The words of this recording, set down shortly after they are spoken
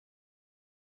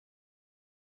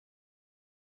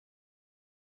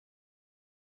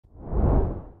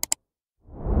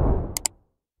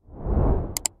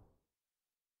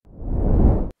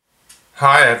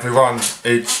Hi everyone,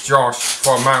 it's Josh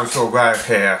from Railtours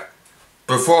here.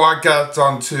 Before I get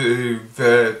onto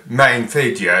the main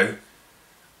video,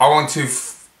 I want to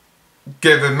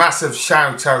give a massive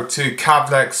shout out to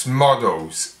Cavlex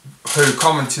Models who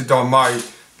commented on my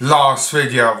last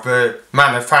video of the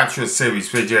manufacturer series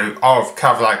video of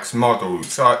Cavlex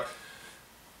Models.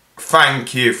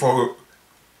 Thank you for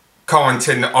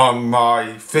commenting on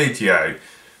my video.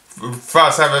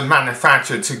 First ever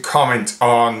manufacturer to comment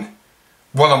on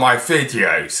one of my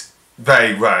videos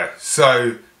they were,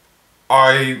 so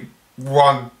I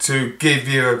want to give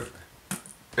you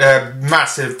a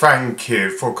massive thank you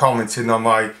for commenting on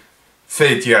my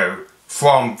video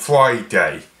from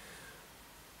Friday.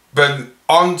 But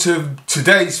on to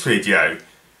today's video.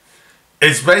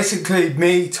 It's basically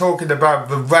me talking about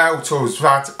the Railtours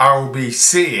that I'll be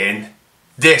seeing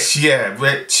this year,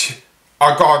 which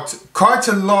I got quite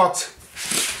a lot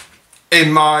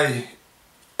in my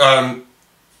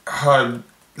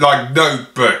like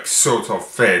notebook sort of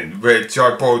thing, which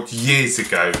I bought years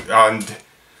ago, and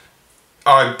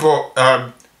I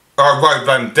wrote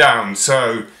them down.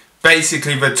 So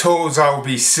basically the tours I'll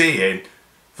be seeing,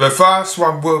 the first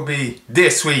one will be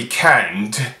this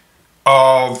weekend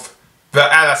of the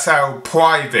LSL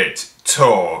private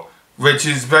tour, which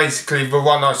is basically the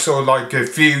one I saw like a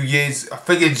few years, I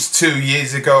think it's 2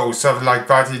 years ago or something like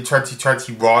that, in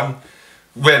 2021,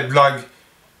 with like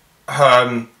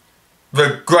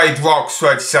the Great Rocks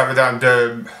 37 and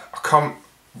I can't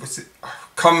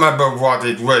remember what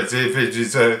it was, if it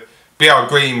was a BR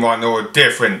Green one or a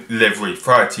different livery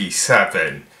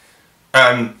 37,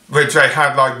 which they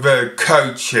had like the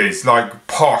coaches, like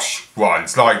posh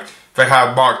ones, like they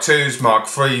had Mark 2s, Mark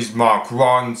 3s, Mark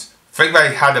 1s. I think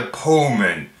they had a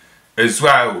Pullman as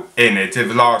well in it, in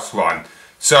the last one.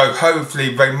 So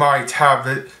hopefully they might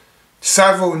have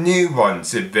several new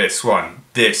ones in this one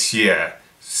this year.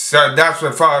 So that's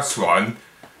the first one.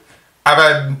 And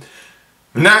then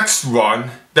next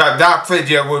one, that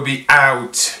video will be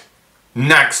out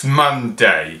next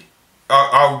Monday.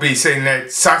 I'll be seeing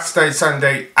it Saturday,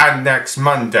 Sunday and next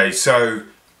Monday. So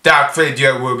that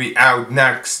video will be out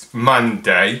next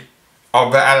Monday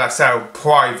of the LSL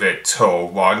private tour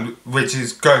one, which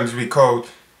is going to be called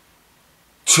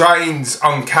Trains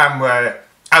on Camera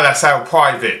LSL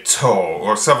Private Tour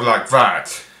or something like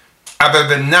that. And then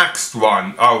the next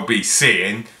one I'll be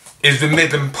seeing is the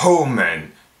Midland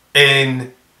Pullman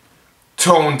in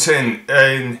Taunton,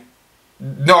 in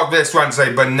not this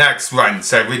Wednesday but next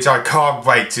Wednesday, which I can't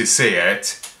wait to see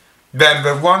it. Then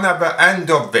the one at the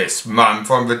end of this month,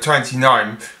 on the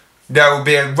 29th, there will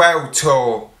be a rail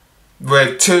tour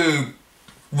with 2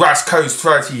 West Coast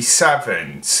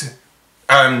 37s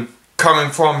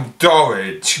coming from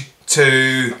Dorridge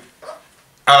to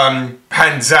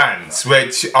Penzance,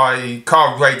 which I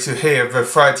can't wait to hear the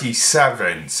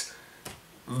 37s.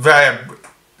 They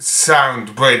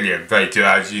sound brilliant, they do,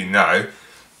 as you know.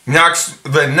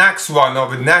 The next one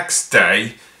of the next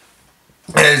day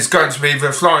is going to be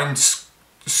the Flying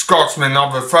Scotsman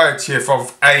on the 30th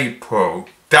of April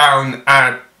down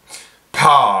at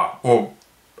Par, or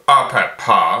up at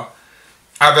Par.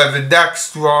 And then the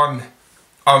next one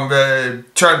on the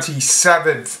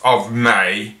 27th of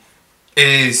May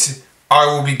is I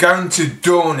will be going to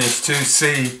Dornish to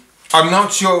see, I'm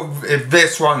not sure if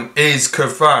this one is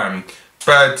confirmed,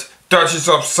 but Duchess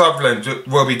of Sutherland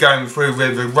will be going through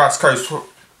with the West Coast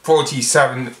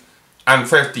 47 and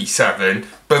 57,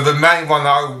 but the main one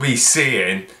I will be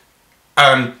seeing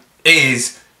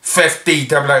is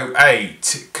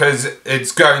 50008, because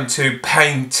it's going to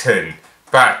Paynton,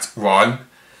 that one.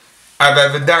 And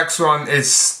then the next one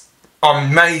is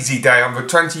on Maisie Day on the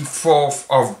 24th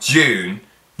of June,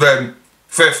 the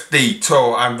 50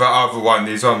 tour, and the other one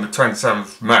is on the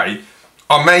 27th of May.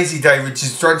 On Maisie Day, which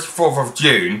is 24th of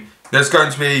June, there's going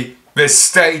to be the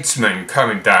Statesman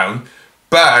coming down,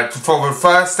 but for the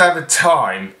first ever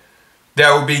time,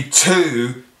 there will be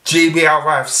 2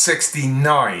 GBRF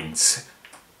 69s,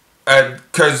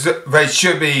 because they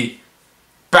should be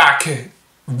back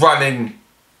running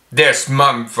this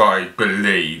month, I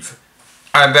believe.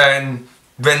 And then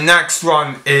the next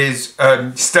one is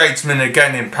Statesman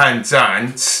again in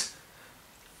Penzance.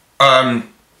 And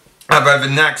then the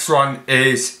next one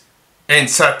is in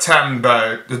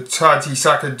September, the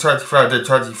 22nd, 23rd and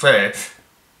 25th.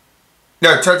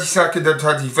 No, 22nd and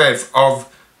 25th of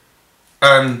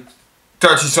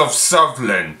Duchess of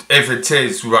Sutherland, if it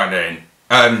is running.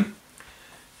 I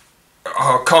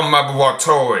can't remember what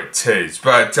tour it is,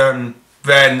 but then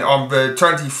on the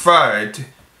 23rd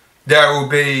there will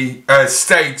be a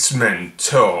Statesman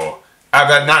tour, and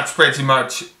then that's pretty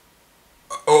much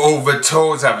all the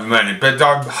tours at the moment, but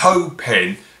I'm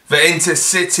hoping the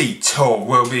intercity tour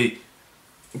will be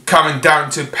coming down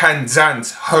to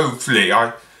Penzance. Hopefully,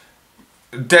 I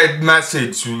did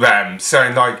message them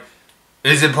saying like,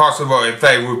 is it possible if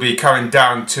they will be coming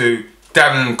down to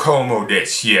Devon and Cornwall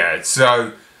this year?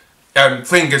 So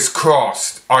fingers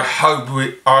crossed. I hope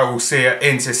I will see an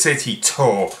intercity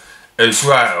tour as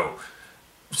well.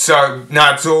 So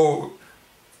that's all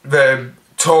the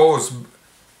tours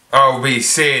I'll be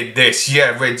seeing this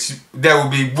year, which there will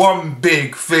be one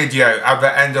big video at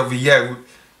the end of the year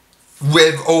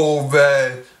with all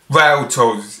the rail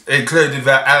tours, including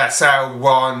the LSL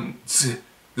ones,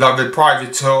 like the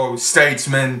private tour,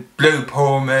 Statesman, Blue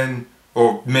Pullman,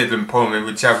 or Midland Pullman,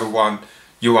 whichever one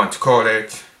you want to call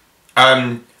it.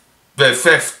 The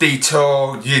 50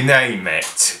 tour, you name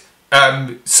it.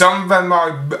 Some of them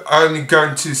I'm only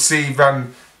going to see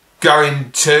them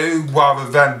going to rather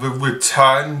than the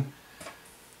return,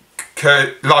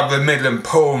 like the Midland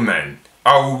Pullman.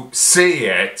 I'll see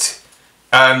it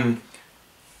and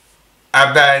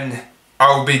then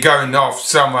I'll be going off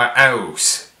somewhere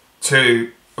else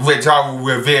which I will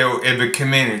reveal in the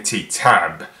community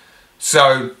tab.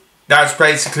 So that's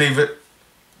basically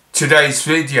today's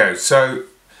video. So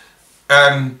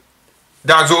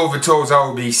that's all the tours I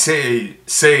will be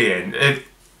seeing. If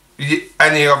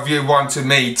any of you want to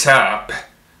meet up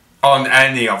on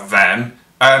any of them,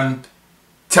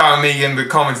 tell me in the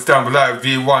comments down below if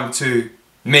you want to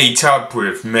meet up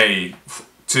with me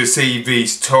to see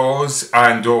these tours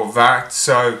and all that.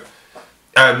 So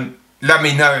let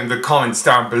me know in the comments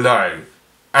down below,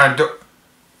 and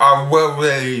I will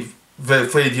leave the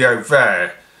video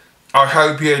there. I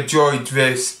hope you enjoyed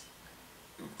this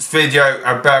video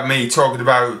about me talking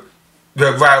about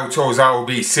the rail tours I will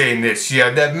be seeing this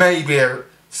year. There may be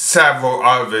several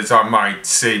others I might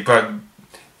see, but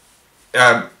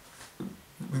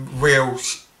we'll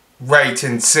wait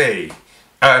and see.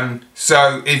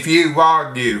 So if you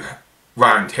are new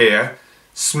around here,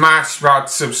 smash that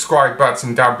subscribe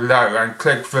button down below and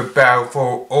click the bell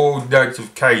for all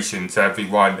notifications,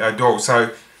 everyone, and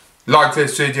also like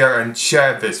this video and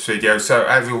share this video so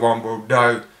everyone will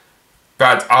know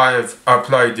that I have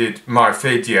uploaded my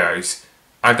videos.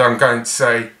 And I'm going to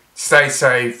say, stay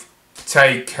safe,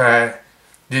 take care.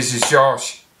 This is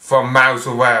Josh from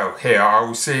Railtours here. I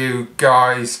will see you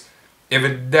guys in the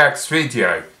next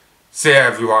video. See you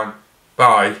everyone.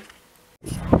 Bye.